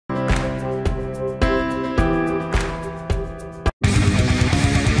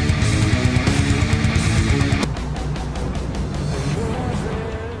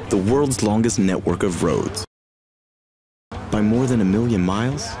world's longest network of roads. By more than 1 million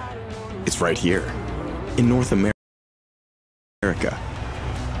miles, it's right here, in North America.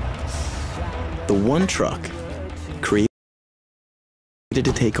 The one truck created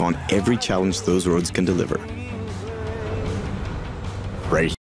to take on every challenge those roads can deliver.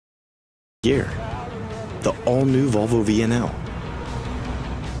 Right here, the all-new Volvo VNL.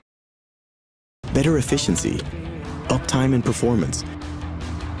 Better efficiency, uptime and performance.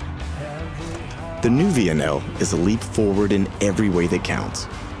 The new VNL is a leap forward in every way that counts.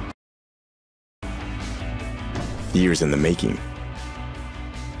 Years in the making.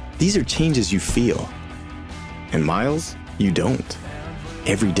 These are changes you feel, and miles you don't.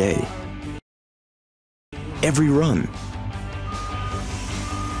 Every day, every run.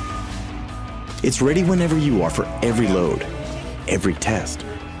 It's ready whenever you are for every load, every test,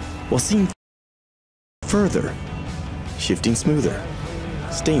 while seeing further, shifting smoother,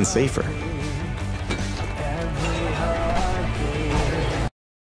 staying safer.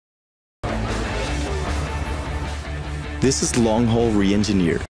 This is long-haul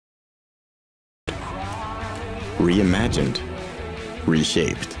re-engineered, reimagined,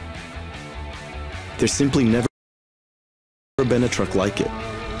 reshaped. There's simply never been a truck like it.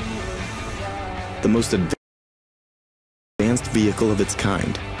 The most advanced vehicle of its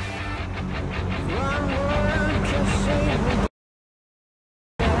kind.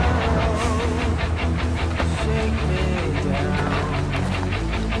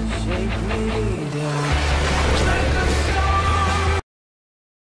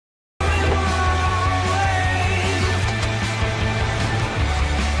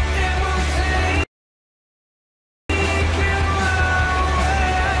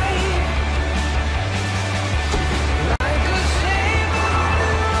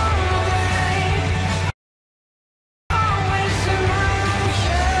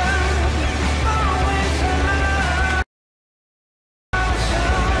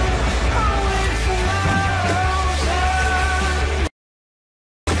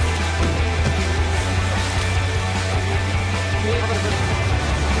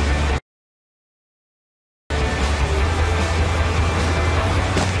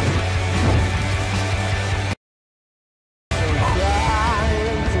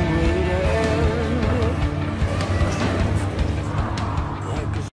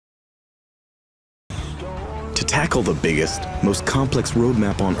 To tackle the biggest, most complex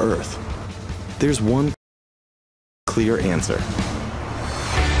roadmap on Earth, there's one clear answer.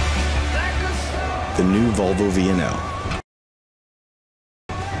 The new Volvo VNL.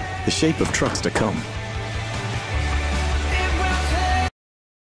 The shape of trucks to come.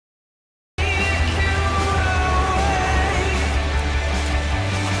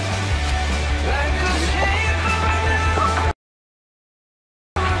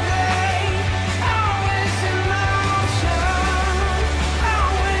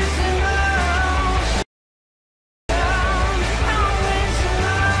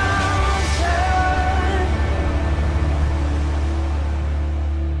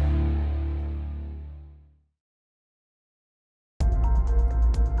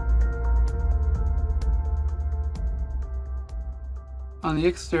 On the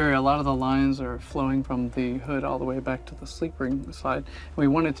exterior, a lot of the lines are flowing from the hood all the way back to the sleek ring side. We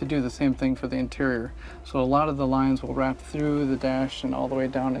wanted to do the same thing for the interior. So a lot of the lines will wrap through the dash and all the way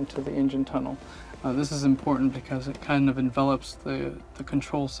down into the engine tunnel. This is important because it kind of envelops the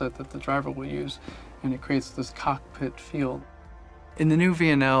control set that the driver will use, and it creates this cockpit feel. In the new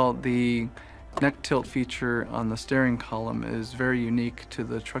VNL, the neck tilt feature on the steering column is very unique to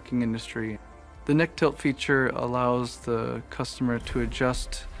the trucking industry. The neck tilt feature allows the customer to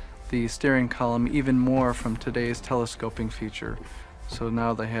adjust the steering column even more from today's telescoping feature. So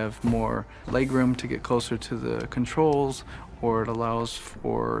now they have more legroom to get closer to the controls, or it allows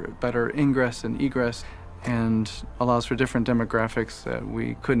for better ingress and egress, and allows for different demographics that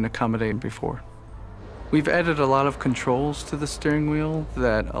we couldn't accommodate before. We've added a lot of controls to the steering wheel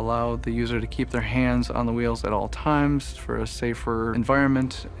that allow the user to keep their hands on the wheels at all times for a safer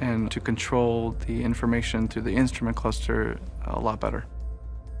environment, and to control the information through the instrument cluster a lot better.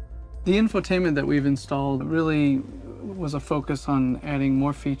 The infotainment that we've installed really was a focus on adding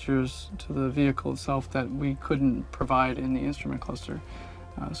more features to the vehicle itself that we couldn't provide in the instrument cluster.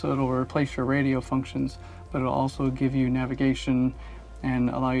 So it'll replace your radio functions, but it'll also give you navigation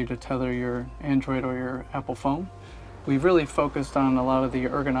and allow you to tether your Android or your Apple phone. We've really focused on a lot of the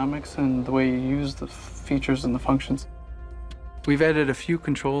ergonomics and the way you use the features and the functions. We've added a few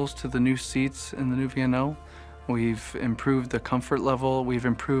controls to the new seats in the new VNL. We've improved the comfort level. We've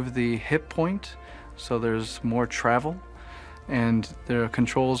improved the hip point, so there's more travel. and their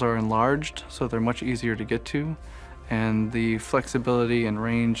controls are enlarged, so they're much easier to get to, and the flexibility and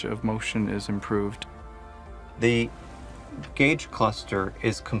range of motion is improved. The gauge cluster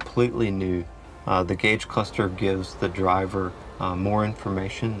is completely new. The gauge cluster gives the driver more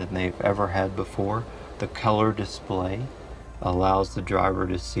information than they've ever had before. The color display allows the driver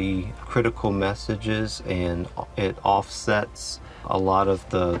to see critical messages, and it offsets a lot of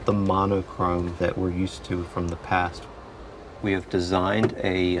the monochrome that we're used to from the past. We have designed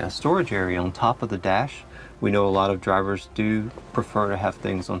a storage area on top of the dash. We know a lot of drivers do prefer to have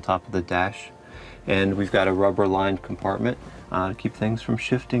things on top of the dash, and we've got a rubber-lined compartment to keep things from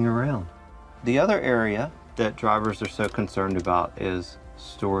shifting around. The other area that drivers are so concerned about is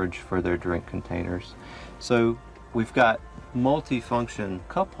storage for their drink containers. So we've got multi-function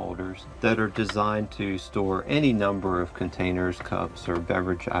cup holders that are designed to store any number of containers, cups, or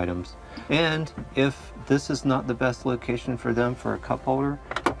beverage items. And if this is not the best location for them for a cup holder,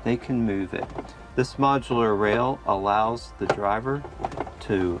 they can move it. This modular rail allows the driver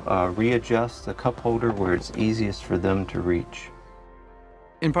to readjust the cup holder where it's easiest for them to reach.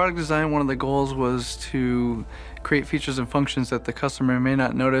 In product design, one of the goals was to create features and functions that the customer may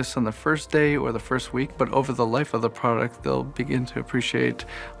not notice on the first day or the first week, but over the life of the product, they'll begin to appreciate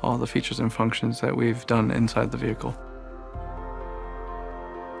all the features and functions that we've done inside the vehicle.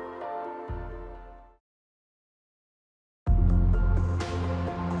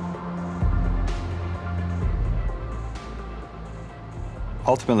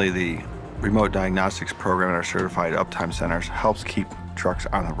 Ultimately, the remote diagnostics program at our certified uptime centers helps keep trucks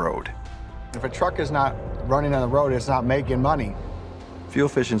on the road. If a truck is not running on the road, it's not making money. Fuel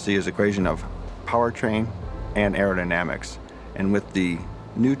efficiency is an equation of powertrain and aerodynamics. And with the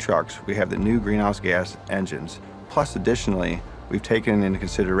new trucks, we have the new greenhouse gas engines. Plus, additionally, we've taken into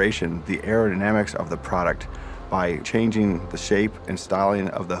consideration the aerodynamics of the product by changing the shape and styling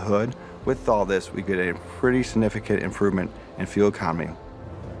of the hood. With all this, we get a pretty significant improvement in fuel economy.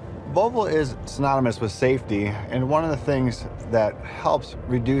 Volvo is synonymous with safety, and one of the things that helps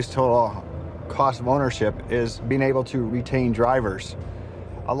reduce total cost of ownership is being able to retain drivers.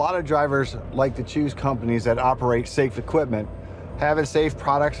 A lot of drivers like to choose companies that operate safe equipment. Having safe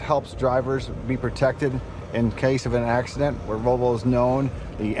products helps drivers be protected in case of an accident, where Volvo is known.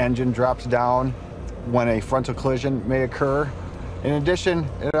 The engine drops down when a frontal collision may occur. In addition,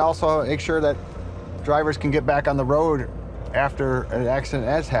 it also makes sure that drivers can get back on the road after an accident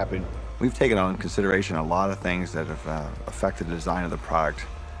has happened. We've taken on consideration a lot of things that have affected the design of the product,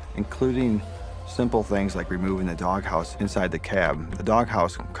 including simple things like removing the doghouse inside the cab. The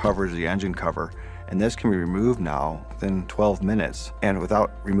doghouse covers the engine cover, and this can be removed now within 12 minutes and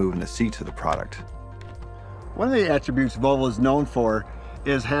without removing the seats of the product. One of the attributes Volvo is known for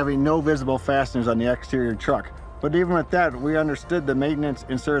is having no visible fasteners on the exterior truck. But even with that, we understood the maintenance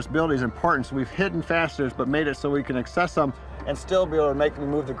and serviceability is important, so we've hidden fasteners but made it so we can access them and still be able to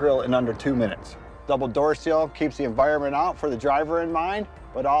remove the grille in under 2 minutes. Double door seal keeps the environment out for the driver in mind,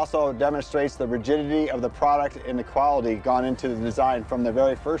 but also demonstrates the rigidity of the product and the quality gone into the design from the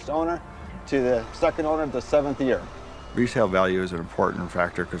very first owner to the second owner of the 7th year. Resale value is an important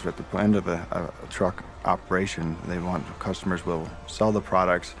factor because at the end of a truck operation, customers will sell the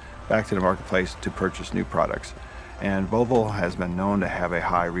products back to the marketplace to purchase new products. And Volvo has been known to have a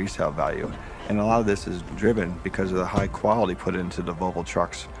high resale value. And a lot of this is driven because of the high quality put into the Volvo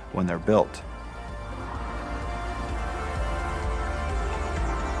trucks when they're built.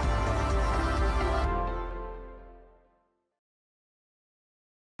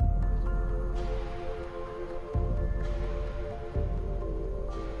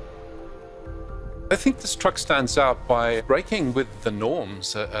 I think this truck stands out by breaking with the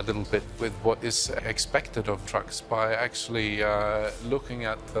norms a little bit with what is expected of trucks by actually looking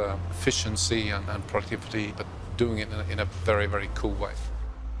at the efficiency and productivity, but doing it in a very, very cool way.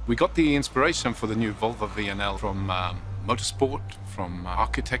 We got the inspiration for the new Volvo VNL from motorsport, from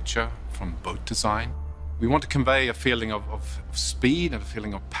architecture, from boat design. We want to convey a feeling of speed and a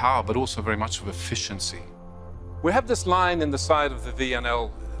feeling of power, but also very much of efficiency. We have this line in the side of the VNL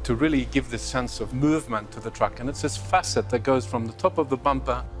to really give this sense of movement to the truck. And it's this facet that goes from the top of the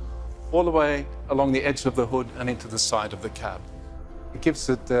bumper all the way along the edge of the hood and into the side of the cab. It gives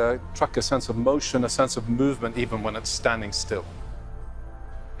the truck a sense of motion, a sense of movement, even when it's standing still.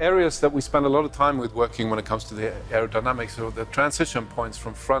 Areas that we spend a lot of time with working when it comes to the aerodynamics are the transition points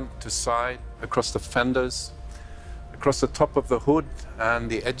from front to side, across the fenders, across the top of the hood and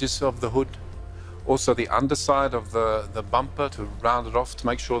the edges of the hood. Also the underside of the bumper to round it off to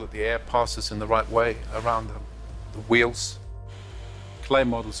make sure that the air passes in the right way around the wheels. Clay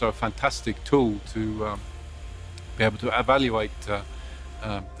models are a fantastic tool to be able to evaluate the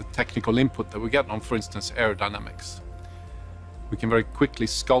technical input that we get on, for instance, aerodynamics. We can very quickly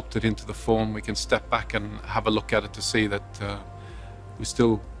sculpt it into the form. We can step back and have a look at it to see that we're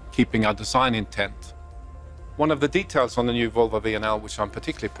still keeping our design intent. One of the details on the new Volvo VNL, which I'm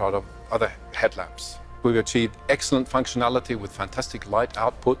particularly proud of, are the headlamps. We've achieved excellent functionality with fantastic light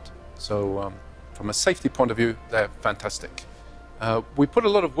output. So from a safety point of view, they're fantastic. We put a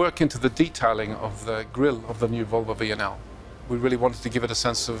lot of work into the detailing of the grille of the new Volvo VNL. We really wanted to give it a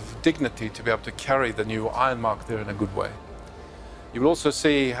sense of dignity to be able to carry the new iron mark there in a good way. You will also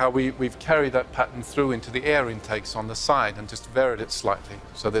see how we've carried that pattern through into the air intakes on the side and just varied it slightly.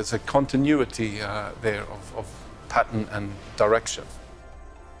 So there's a continuity there of pattern and direction.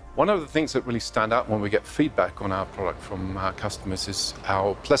 One of the things that really stand out when we get feedback on our product from our customers is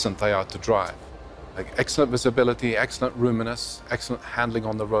how pleasant they are to drive. Like excellent visibility, excellent roominess, excellent handling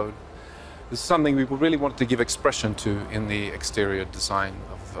on the road. This is something we really wanted to give expression to in the exterior design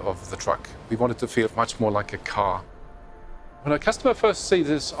of the truck. We wanted to feel much more like a car. When a customer first sees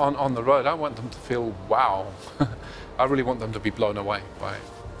this on the road, I want them to feel, wow. I really want them to be blown away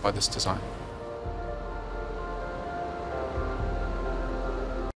by this design.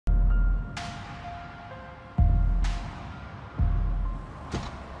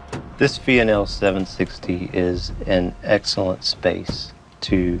 This VNL 760 is an excellent space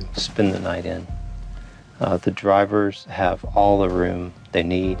to spend the night in. The drivers have all the room they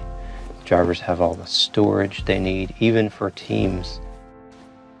need. Drivers have all the storage they need, even for teams.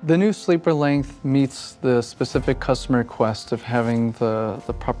 The new sleeper length meets the specific customer request of having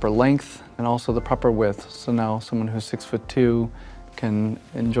the proper length and also the proper width. So now someone who's 6'2" can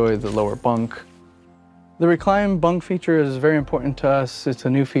enjoy the lower bunk. The recline bunk feature is very important to us. It's a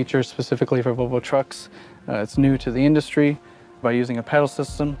new feature specifically for Volvo Trucks. It's new to the industry. By using a paddle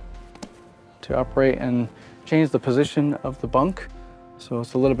system to operate and change the position of the bunk, so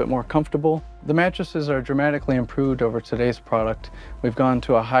it's a little bit more comfortable. The mattresses are dramatically improved over today's product. We've gone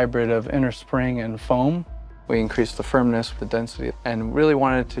to a hybrid of inner spring and foam. We increased the firmness, the density, and really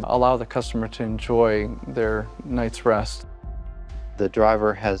wanted to allow the customer to enjoy their night's rest. The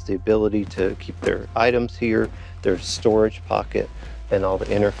driver has the ability to keep their items here, their storage pocket, and all the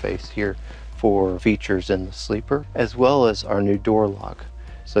interface here for features in the sleeper, as well as our new door lock.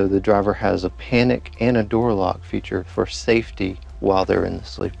 So the driver has a panic and a door lock feature for safety while they're in the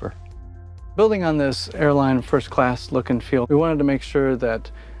sleeper. Building on this airline first class look and feel, we wanted to make sure that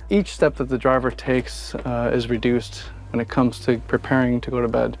each step that the driver takes is reduced when it comes to preparing to go to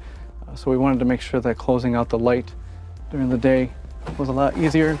bed. So we wanted to make sure that closing out the light during the day was a lot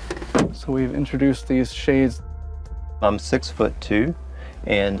easier. So we've introduced these shades. I'm 6'2",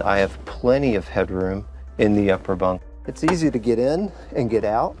 and I have plenty of headroom in the upper bunk. It's easy to get in and get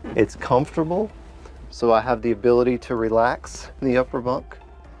out. It's comfortable, so I have the ability to relax in the upper bunk.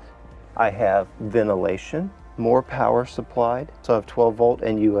 I have ventilation, more power supplied, so I have 12 volt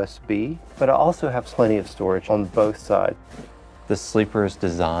and USB, but I also have plenty of storage on both sides. The sleeper is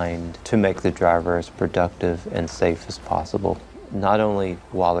designed to make the driver as productive and safe as possible, not only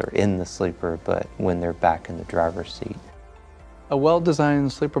while they're in the sleeper, but when they're back in the driver's seat. A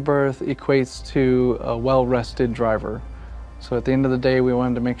well-designed sleeper berth equates to a well-rested driver. So at the end of the day, we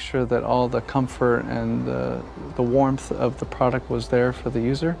wanted to make sure that all the comfort and the warmth of the product was there for the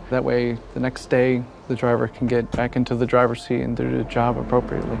user. That way, the next day, the driver can get back into the driver's seat and do the job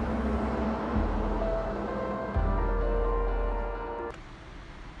appropriately.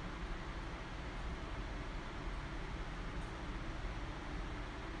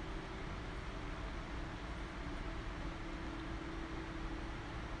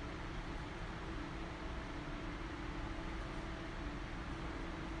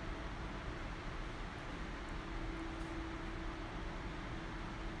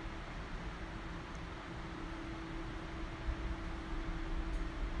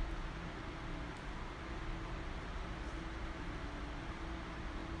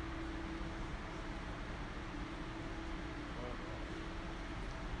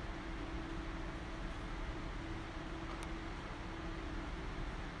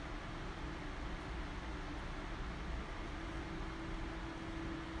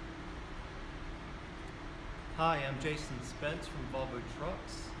 Hi, I'm Jason Spence from Volvo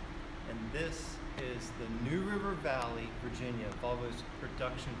Trucks, and this is the New River Valley, Virginia, Volvo's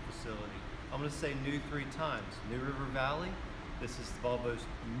production facility. I'm going to say new 3 times. New River Valley, this is Volvo's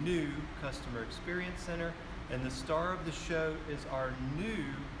new customer experience center, and the star of the show is our new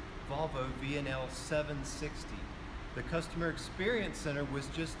Volvo VNL 760. The customer experience center was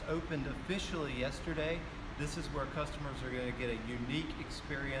just opened officially yesterday. This is where customers are going to get a unique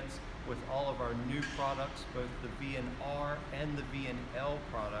experience with all of our new products, both the VNR and the VNL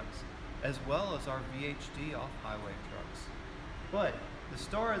products, as well as our VHD off-highway trucks. But the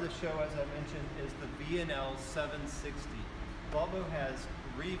star of the show, as I mentioned, is the VNL 760. Volvo has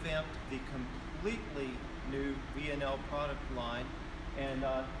revamped the completely new VNL product line, and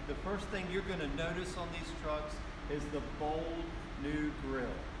the first thing you're going to notice on these trucks is the bold new grille.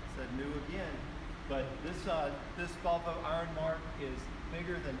 I said new again, but this Volvo Iron Mark is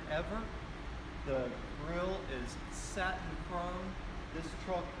bigger than ever. The grille is satin chrome. This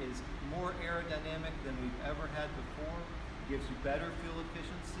truck is more aerodynamic than we've ever had before. It gives you better fuel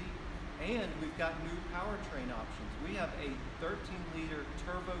efficiency, and we've got new powertrain options. We have a 13-liter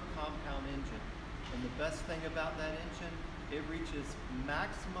turbo compound engine, and the best thing about that engine, it reaches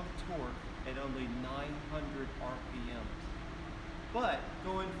maximum torque at only 900 RPMs. But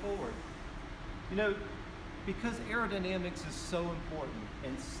going forward, you know, because aerodynamics is so important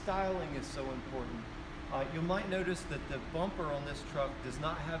and styling is so important, you might notice that the bumper on this truck does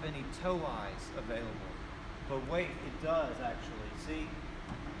not have any tow eyes available. But wait, it does actually. See,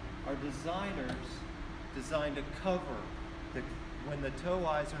 our designers designed a cover that when the tow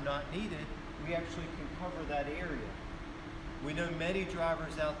eyes are not needed, we actually can cover that area. We know many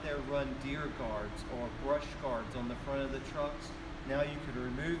drivers out there run deer guards or brush guards on the front of the trucks. Now you could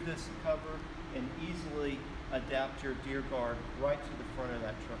remove this cover and easily adapt your deer guard right to the front of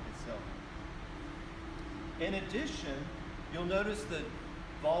that truck itself. In addition, you'll notice the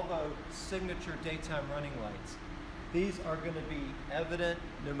Volvo signature daytime running lights. These are going to be evident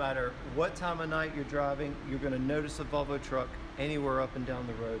no matter what time of night you're driving. You're going to notice a Volvo truck anywhere up and down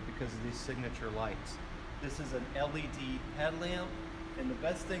the road because of these signature lights. This is an LED headlamp, and the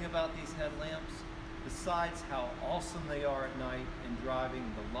best thing about these headlamps, besides how awesome they are at night and driving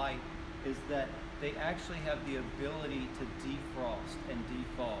the light, is that they actually have the ability to defrost and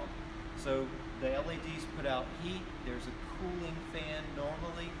defog. So the LEDs put out heat. There's a cooling fan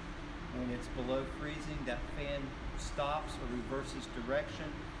normally. When it's below freezing, that fan stops or reverses direction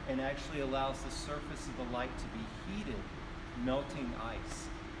and actually allows the surface of the light to be heated, melting ice.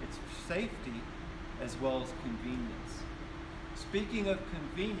 It's safety as well as convenience. Speaking of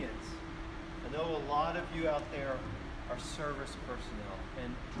convenience, I know a lot of you out there are service personnel,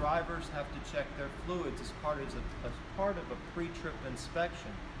 and drivers have to check their fluids as part of a pre-trip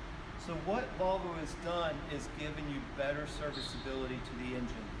inspection. So what Volvo has done is given you better serviceability to the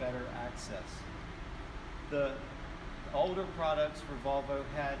engine, better access. The older products for Volvo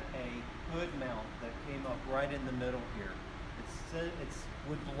had a hood mount that came up right in the middle here. It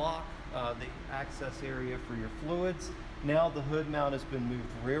would block the access area for your fluids. Now the hood mount has been moved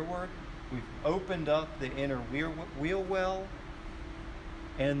rearward. We've opened up the inner wheel well,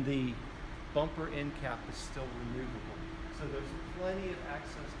 and the bumper end cap is still removable. So there's plenty of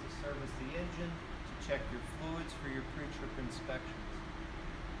access to service the engine, to check your fluids for your pre-trip inspections.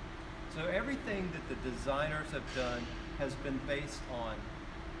 So everything that the designers have done has been based on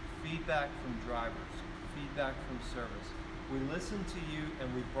feedback from drivers, feedback from service. We listened to you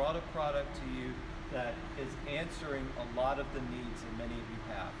and we brought a product to you that is answering a lot of the needs that many of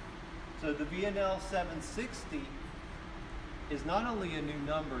you have. So the VNL 760 is not only a new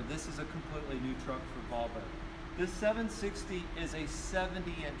number, this is a completely new truck for Volvo. This 760 is a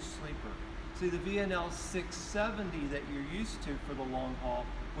 70-inch sleeper. See, the VNL 670 that you're used to for the long haul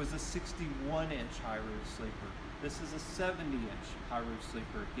was a 61-inch high roof sleeper. This is a 70-inch high roof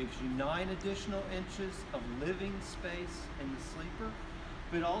sleeper. It gives you 9 additional inches of living space in the sleeper,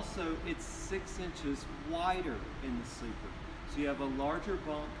 but also it's 6 inches wider in the sleeper. So you have a larger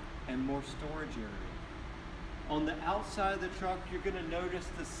bunk and more storage area. On the outside of the truck, you're going to notice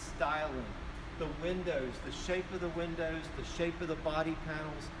the styling, the windows, the shape of the windows, the shape of the body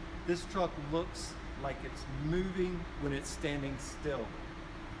panels. This truck looks like it's moving when it's standing still.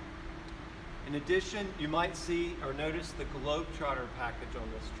 In addition, you might see or notice the Globetrotter package on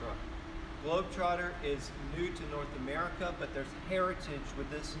this truck. Globetrotter is new to North America, but there's heritage with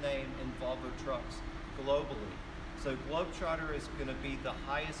this name in Volvo Trucks globally. So Globetrotter is going to be the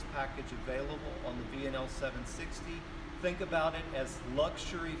highest package available on the VNL 760. Think about it as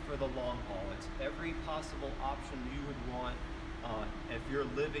luxury for the long haul. It's every possible option you would want if you're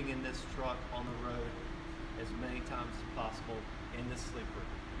living in this truck on the road as many times as possible in this sleeper.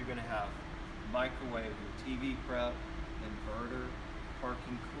 You're going to have microwave, your TV prep, inverter,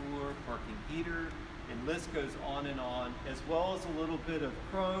 parking cooler, parking heater, and list goes on, as well as a little bit of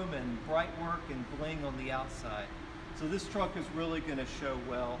chrome and bright work and bling on the outside. So this truck is really going to show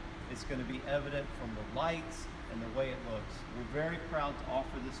well. It's going to be evident from the lights and the way it looks. We're very proud to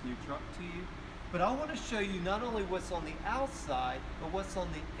offer this new truck to you. But I want to show you not only what's on the outside, but what's on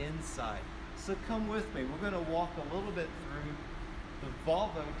the inside. So come with me. We're going to walk a little bit through the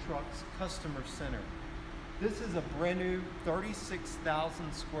Volvo Trucks Customer Center. This is a brand new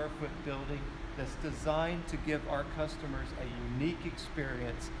 36,000 square foot building that's designed to give our customers a unique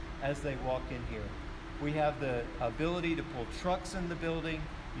experience as they walk in here. We have the ability to pull trucks in the building.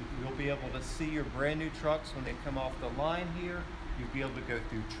 You'll be able to see your brand new trucks when they come off the line here. You'll be able to go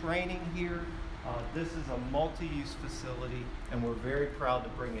through training here. This is a multi-use facility, and we're very proud to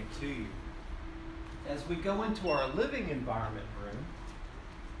bring it to you. As we go into our living environment room,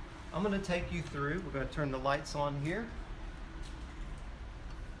 I'm going to take you through. We're going to turn the lights on here.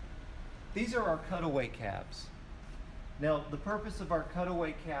 These are our cutaway cabs. Now, the purpose of our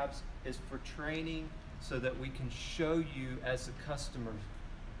cutaway cabs is for training so that we can show you as a customer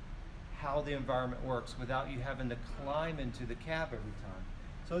how the environment works without you having to climb into the cab every time.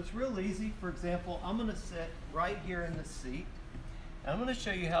 So it's real easy. For example, I'm going to sit right here in the seat, and I'm going to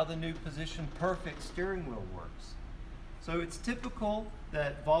show you how the new Position Perfect steering wheel works. So it's typical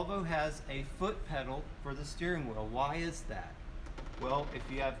that Volvo has a foot pedal for the steering wheel. Why is that? Well, if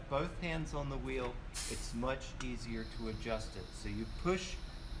you have both hands on the wheel, it's much easier to adjust it. So you push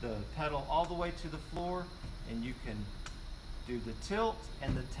the pedal all the way to the floor, and you can do the tilt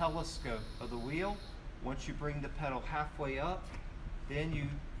and the telescope of the wheel. Once you bring the pedal halfway up, then you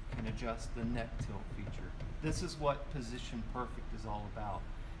can adjust the neck tilt feature. This is what Position Perfect is all about.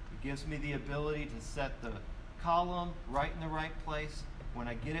 It gives me the ability to set the column right in the right place. When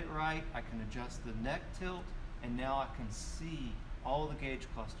I get it right, I can adjust the neck tilt, and now I can see all the gauge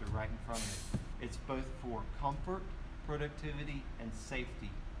cluster right in front of me. It's both for comfort, productivity, and safety,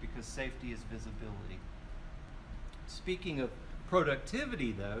 because safety is visibility. Speaking of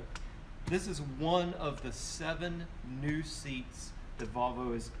productivity though, this is one of the 7 new seats that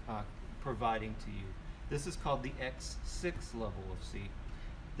Volvo is providing to you. This is called the X6 level of seat.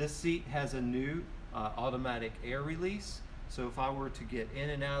 This seat has a new automatic air release. So if I were to get in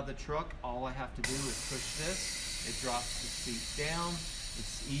and out of the truck, all I have to do is push this. It drops the seat down.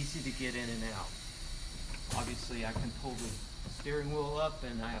 It's easy to get in and out. Obviously, I can pull the steering wheel up,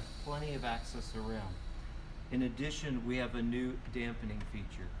 and I have plenty of access around. In addition, we have a new dampening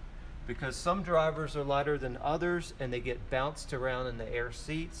feature. Because some drivers are lighter than others and they get bounced around in the air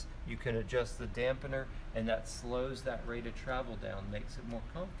seats, you can adjust the dampener, and that slows that rate of travel down, makes it more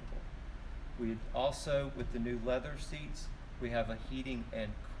comfortable. We also, with the new leather seats, we have a heating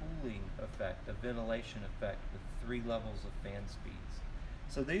and cooling effect, a ventilation effect with 3 levels of fan speeds.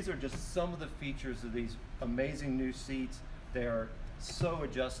 So these are just some of the features of these amazing new seats. They are so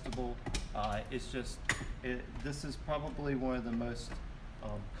adjustable. This is probably one of the most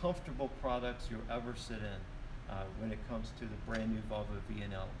comfortable products you'll ever sit in when it comes to the brand new Volvo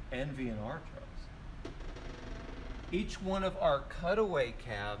VNL and VNR trucks. Each one of our cutaway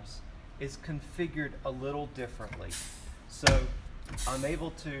cabs is configured a little differently. So I'm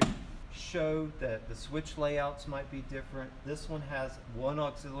able to show that the switch layouts might be different. This one has 1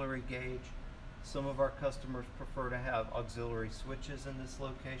 auxiliary gauge. Some of our customers prefer to have auxiliary switches in this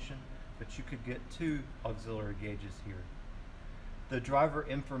location, but you could get 2 auxiliary gauges here. The driver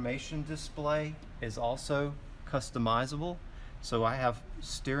information display is also customizable. So I have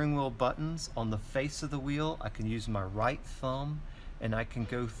steering wheel buttons on the face of the wheel. I can use my right thumb and I can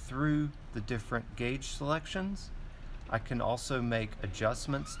go through the different gauge selections. I can also make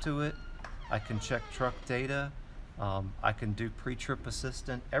adjustments to it. I can check truck data. I can do pre-trip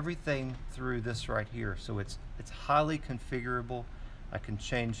assistant, everything through this right here. So it's highly configurable. I can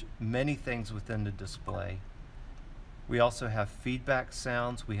change many things within the display. We also have feedback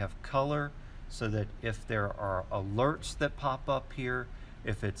sounds. We have color, so that if there are alerts that pop up here,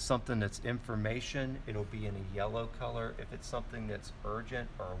 if it's something that's information, it'll be in a yellow color. If it's something that's urgent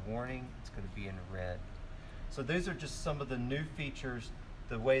or a warning, it's going to be in red. So these are just some of the new features,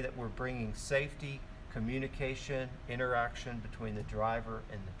 the way that we're bringing safety, communication, interaction between the driver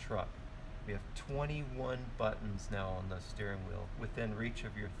and the truck. We have 21 buttons now on the steering wheel within reach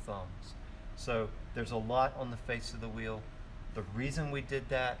of your thumbs. So there's a lot on the face of the wheel. The reason we did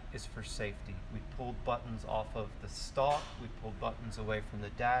that is for safety. We pulled buttons off of the stalk, we pulled buttons away from the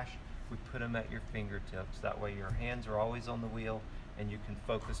dash, we put them at your fingertips. That way your hands are always on the wheel and you can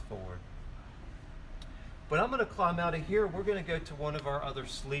focus forward. But I'm going to climb out of here. We're going to go to one of our other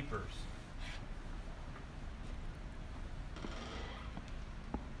sleepers.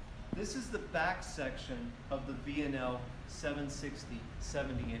 This is the back section of the VNL 760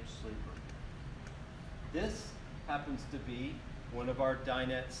 70-inch sleeper. This happens to be one of our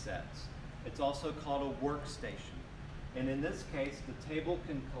dinette sets. It's also called a workstation. And in this case, the table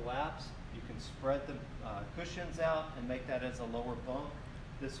can collapse. You can spread the cushions out and make that as a lower bunk.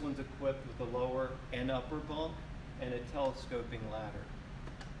 This one's equipped with a lower and upper bunk and a telescoping ladder.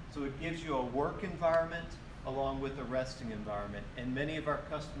 So it gives you a work environment along with a resting environment. And many of our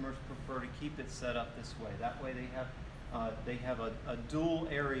customers prefer to keep it set up this way. That way they have a dual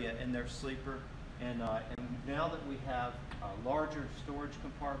area in their sleeper. And now that we have larger storage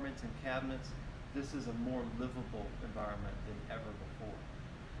compartments and cabinets, this is a more livable environment than ever before.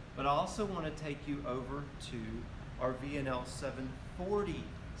 But I also want to take you over to our VNL 740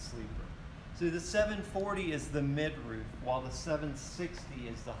 sleeper. So the 740 is the mid roof, while the 760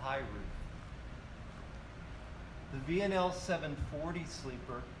 is the high roof. The VNL 740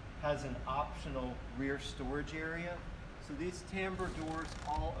 sleeper has an optional rear storage area. So these timbre doors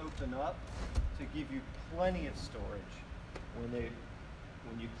all open up to give you plenty of storage.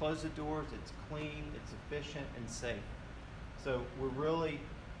 When you close the doors, it's clean, it's efficient, and safe. So we're really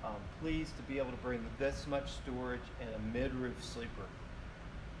pleased to be able to bring this much storage in a mid-roof sleeper.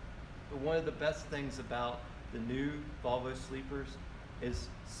 But one of the best things about the new Volvo sleepers is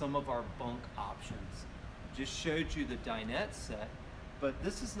some of our bunk options. Just showed you the dinette set, but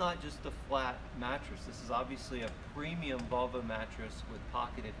this is not just a flat mattress. This is obviously a premium Volvo mattress with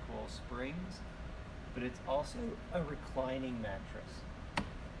pocketed coil springs, but it's also a reclining mattress.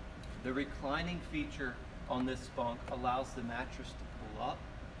 The reclining feature on this bunk allows the mattress to pull up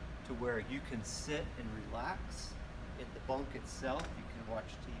to where you can sit and relax in the bunk itself. You can watch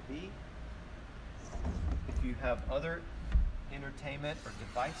TV. If you have other entertainment or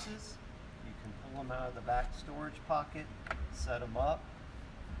devices, you can pull them out of the back storage pocket, set them up,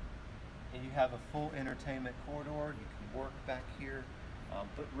 and you have a full entertainment corridor. You can work back here.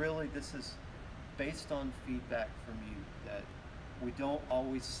 But really, this is based on feedback from you that we don't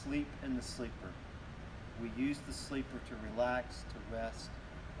always sleep in the sleeper. We use the sleeper to relax, to rest,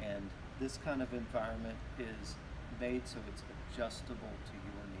 and this kind of environment is made so it's adjustable to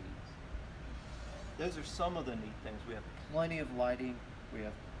your needs. Those are some of the neat things. We have plenty of lighting. We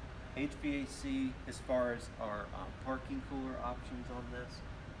have HVAC as far as our parking cooler options on this,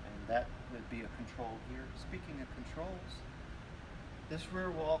 and that would be a control here. Speaking of controls, this rear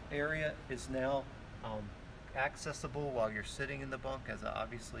wall area is now accessible while you're sitting in the bunk, as I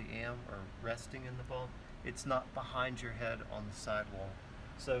obviously am, or resting in the bunk. It's not behind your head on the sidewall.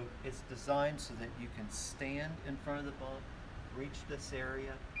 So it's designed so that you can stand in front of the bunk, reach this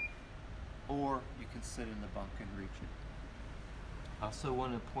area, or you can sit in the bunk and reach it. I also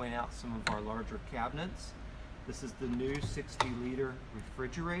want to point out some of our larger cabinets. This is the new 60-liter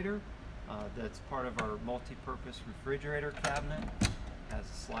refrigerator that's part of our multi-purpose refrigerator cabinet. Has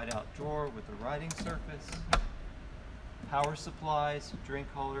a slide-out drawer with a writing surface, power supplies, drink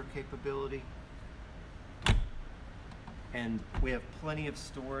holder capability, and we have plenty of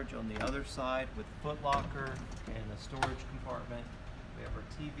storage on the other side with foot locker and a storage compartment. We have our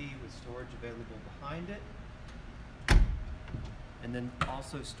TV with storage available behind it, and then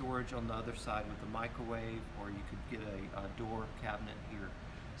also storage on the other side with a microwave, or you could get a door cabinet here.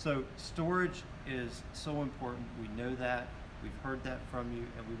 So storage is so important. We know that. We've heard that from you,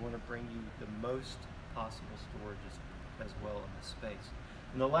 and we want to bring you the most possible storage as well in the space.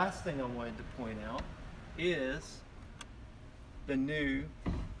 And the last thing I wanted to point out is the new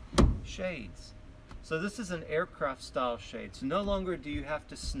shades. So this is an aircraft style shade. So no longer do you have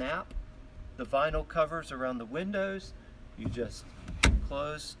to snap the vinyl covers around the windows. You just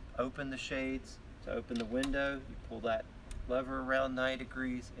open the shades. To open the window, you pull that lever around 90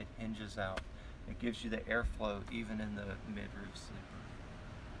 degrees, it hinges out. It gives you the airflow even in the mid-roof sleeper.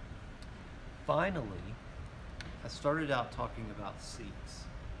 Finally, I started out talking about seats.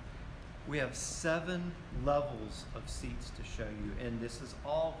 We have 7 levels of seats to show you, and this is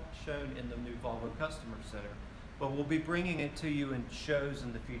all shown in the new Volvo Customer Center, but we'll be bringing it to you in shows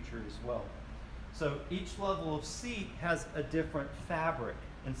in the future as well. So each level of seat has a different fabric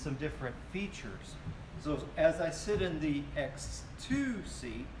and some different features. So as I sit in the X2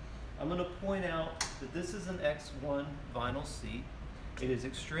 seat, I'm going to point out that this is an X1 vinyl seat. It is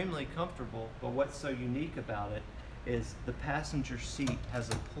extremely comfortable, but what's so unique about it is the passenger seat has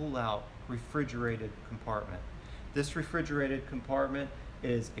a pull-out refrigerated compartment. This refrigerated compartment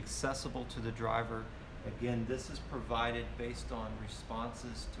is accessible to the driver. Again, this is provided based on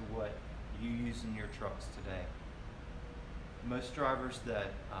responses to what you use in your trucks today. Most drivers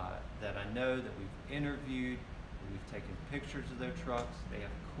that I know that we've interviewed, we've taken pictures of their trucks, they have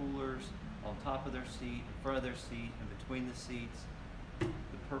coolers on top of their seat, in front of their seat, and between the seats. The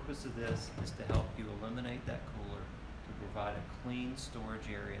purpose of this is to help you eliminate that cooler, to provide a clean storage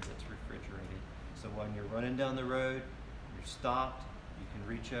area that's refrigerated. So when you're running down the road, you're stopped, you can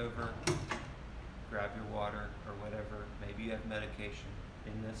reach over, grab your water or whatever. Maybe you have medication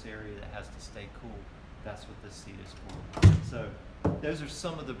in this area that has to stay cool. That's what this seat is for. So those are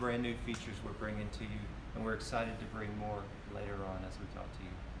some of the brand new features we're bringing to you, and we're excited to bring more later on as we talk to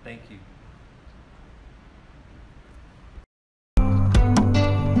you. Thank you.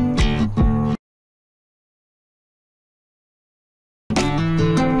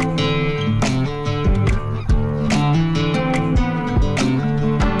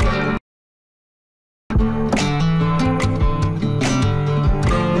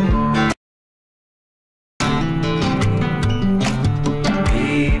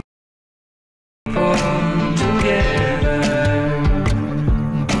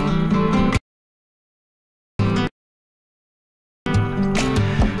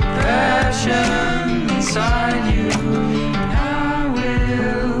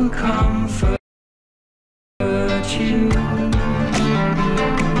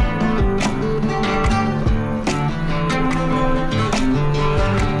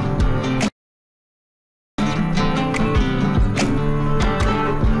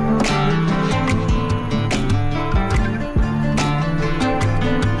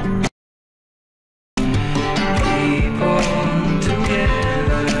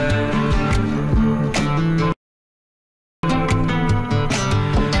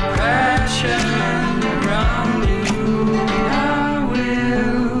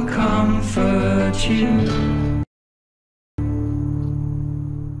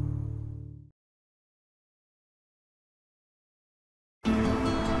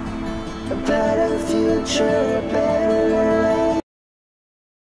 A better future, a better life.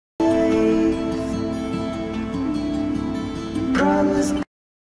 Promised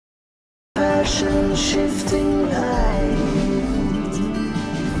passion, shifting heights.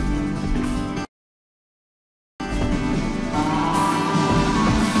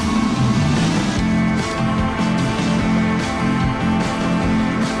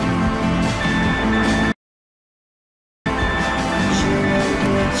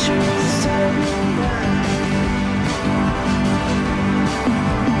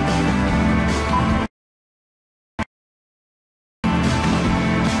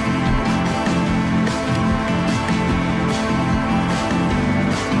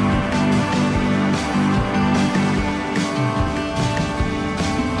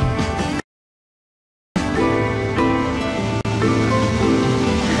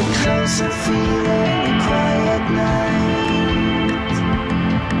 A feeling, a quiet night.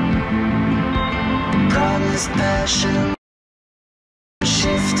 Promised passion,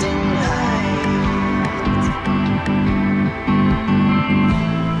 shifting height.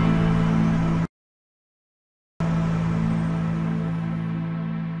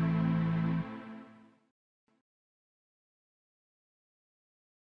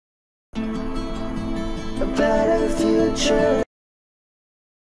 A better future,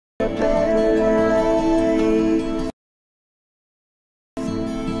 a better life.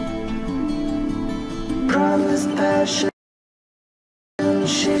 Promised passion,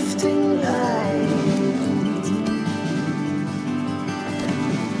 shifting height.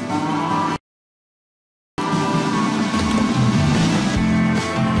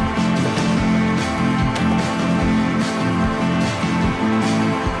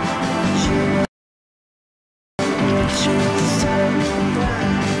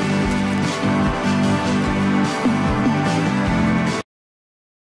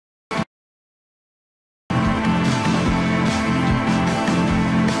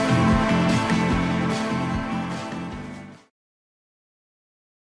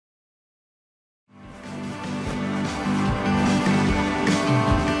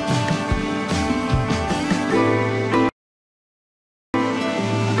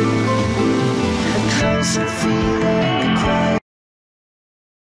 A closer feeling, a quiet